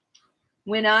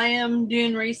when I am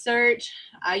doing research,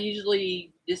 I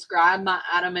usually describe my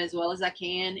item as well as I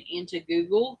can into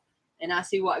Google, and I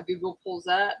see what Google pulls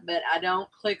up, but I don't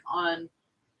click on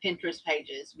Pinterest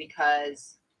pages,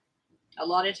 because a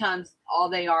lot of times all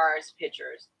they are is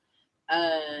pictures.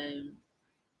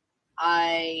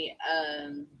 I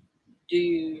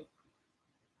do,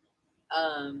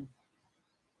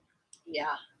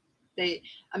 yeah,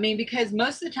 I mean, because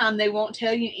most of the time they won't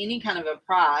tell you any kind of a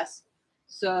price.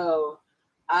 So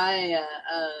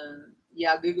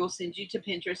yeah, Google sends you to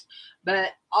Pinterest,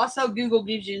 but also Google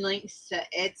gives you links to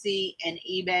Etsy and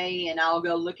eBay, and I'll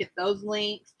go look at those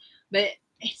links. But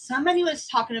somebody was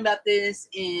talking about this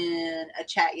in a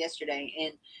chat yesterday,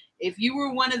 and if you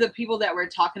were one of the people that were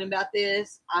talking about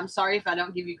this, I'm sorry if I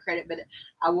don't give you credit, but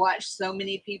I watched so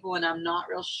many people and I'm not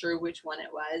real sure which one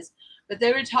it was. But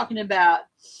they were talking about,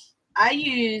 let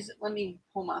me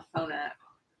pull my phone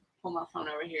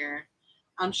over here.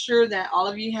 I'm sure that all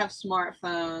of you have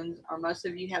smartphones, or most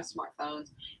of you have smartphones,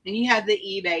 and you have the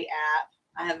eBay app.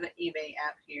 I have the eBay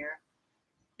app here.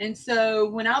 And so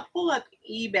when I pull up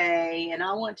eBay and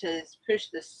I want to push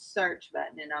the search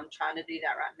button, and I'm trying to do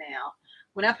that right now.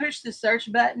 When I push the search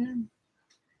button,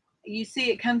 you see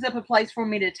it comes up a place for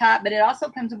me to type, but it also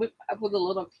comes up with a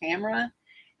little camera.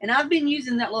 And I've been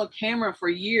using that little camera for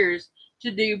years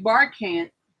to do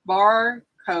barcode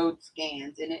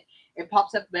scans, and it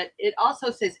pops up, but it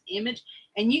also says image,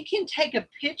 and you can take a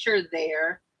picture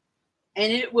there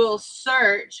and it will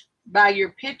search by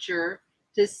your picture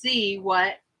to see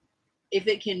if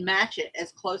it can match it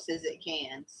as close as it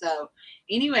can. So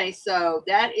anyway, so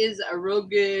that is a real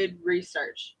good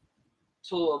research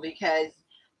tool, because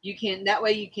that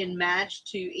way you can match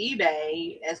to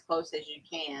eBay as close as you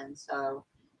can. So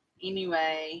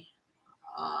anyway,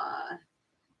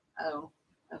 oh,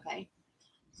 okay.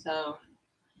 So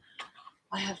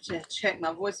I have to check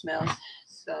my voicemails.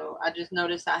 So I just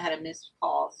noticed I had a missed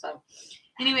call. So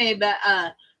anyway, but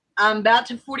I'm about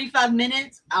to 45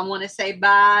 minutes. I want to say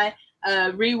bye.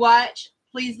 Rewatch,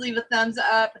 please leave a thumbs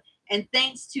up. And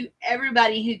thanks to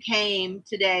everybody who came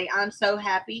today. I'm so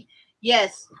happy.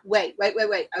 Yes, wait.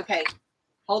 Okay.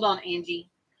 Hold on, Angie.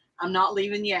 I'm not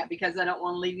leaving yet because I don't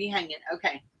want to leave you hanging.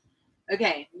 Okay.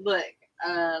 Okay, look.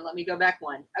 Let me go back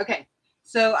one. Okay.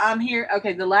 So I'm here.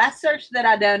 Okay, the last search that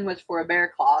I done was for a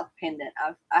bear claw pendant.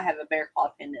 I have a bear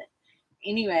claw pendant.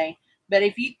 Anyway, but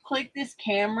if you click this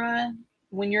camera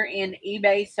when you're in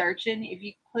eBay searching, if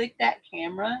you click that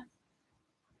camera,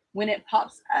 when it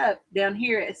pops up down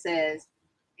here, it says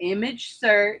image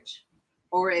search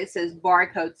or it says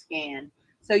barcode scan.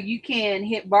 So you can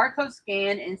hit barcode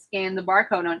scan and scan the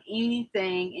barcode on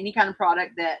anything, any kind of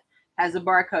product that has a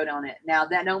barcode on it. Now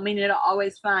that don't mean it'll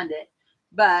always find it,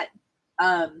 but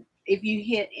if you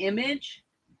hit image,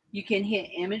 you can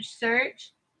hit image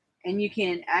search, and you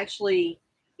can actually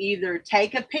either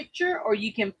take a picture or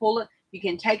you can pull it. You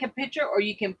can take a picture or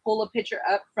you can pull a picture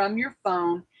up from your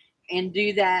phone and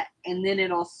do that, and then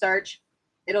it'll search.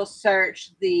 It'll search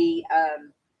the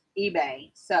eBay.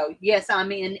 So yes,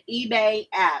 I'm in eBay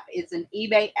app. It's an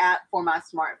eBay app for my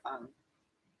smartphone.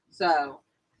 So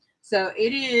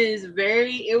it is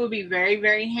very. It will be very,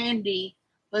 very handy.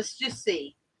 Let's just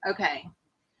see. Okay,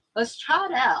 let's try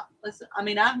it out. I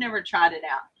mean, I've never tried it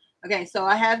out. Okay, so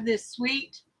I have this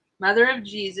sweet Mother of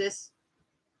Jesus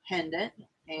pendant,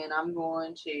 and we're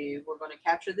going to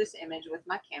capture this image with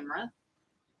my camera,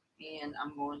 and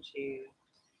I'm going to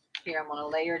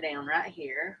lay her down right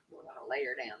here. We're going to lay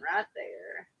her down right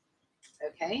there.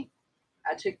 Okay,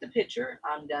 I took the picture.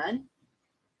 I'm done.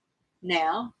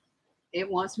 Now, it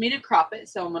wants me to crop it,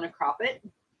 so I'm going to crop it.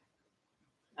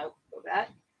 Nope, go back.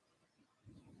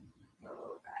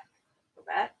 Go back. Go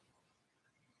back.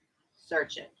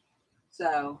 Search it.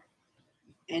 So,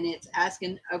 and it's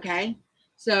asking, okay.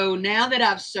 So now that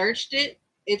I've searched it,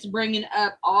 it's bringing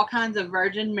up all kinds of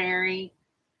Virgin Mary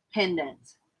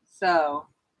pendants. So,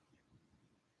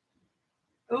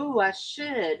 oh, I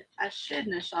should,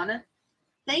 Nashana.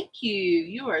 Thank you.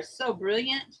 You are so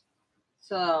brilliant.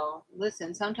 So,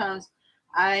 listen, sometimes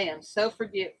I am so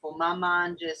forgetful. My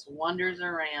mind just wanders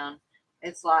around.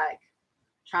 It's like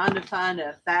trying to find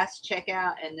a fast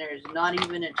checkout, and there's not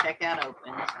even a checkout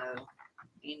open. So,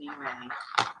 anyway,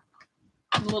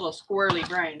 I'm a little squirrely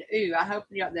brained. Ooh, I hope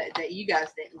that you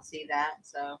guys didn't see that.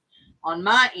 So, on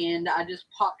my end, I just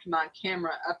popped my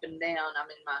camera up and down. I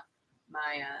mean,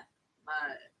 my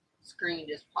screen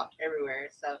just popped everywhere.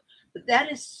 So, but that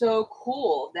is so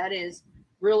cool. That is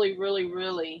really, really,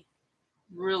 really,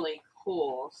 really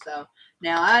cool. So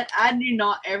now I do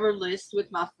not ever list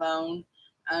with my phone.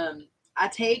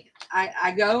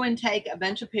 I go and take a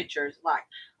bunch of pictures. Like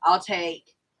I'll take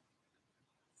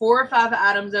 4 or 5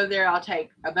 items over there. I'll take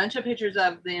a bunch of pictures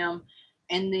of them,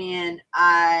 and then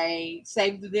I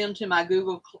save them to my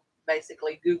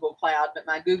basically Google Cloud, but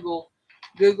my Google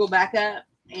backup,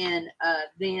 and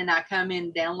then I come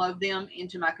in, download them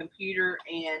into my computer,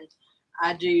 and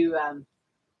I do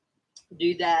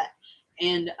that,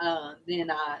 and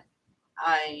then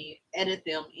I edit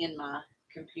them in my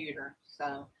computer.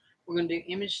 So we're going to do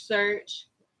image search.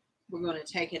 We're going to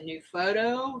take a new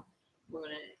photo.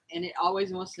 And it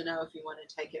always wants to know if you want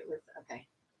to take it with, okay,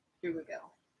 here we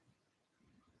go.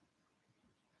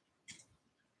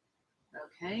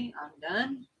 Okay, I'm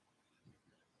done.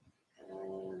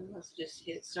 Let's just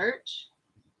hit search.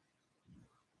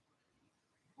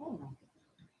 Oh.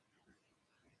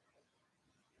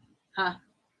 Huh.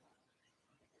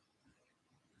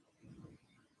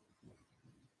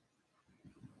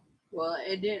 Well,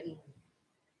 it didn't.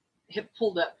 It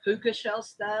pulled up puka shell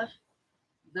stuff.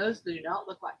 Those do not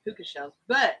look like puka shells,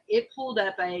 but it pulled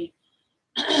up a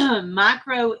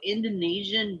micro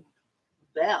Indonesian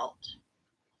belt,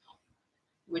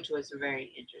 which was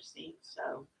very interesting.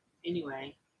 So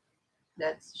anyway,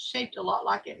 that's shaped a lot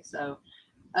like it. So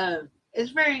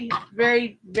it's very,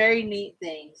 very, very neat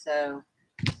thing. So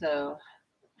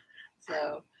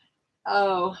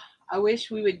oh, I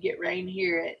wish we would get rain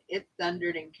here. It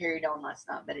thundered and carried on last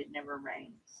night, but it never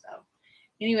rained. So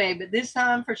anyway, but this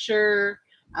time for sure,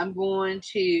 I'm going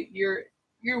to,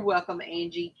 you're welcome,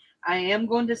 Angie. I am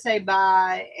going to say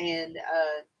bye, and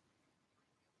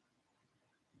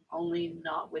only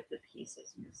not with the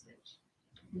pieces message.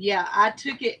 Yeah, I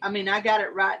took it. I mean, I got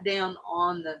it right down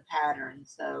on the pattern.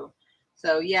 So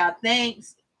yeah,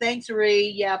 thanks,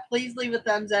 Ree. Yeah, please leave a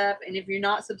thumbs up, and if you're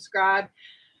not subscribed,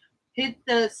 hit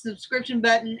the subscription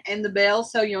button and the bell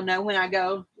so you'll know when I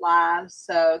go live.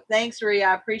 So thanks, Ree.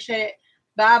 I appreciate it.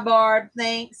 Bye, Barb.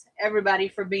 Thanks, everybody,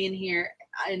 for being here.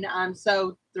 And I'm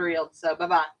so thrilled. So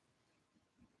bye-bye.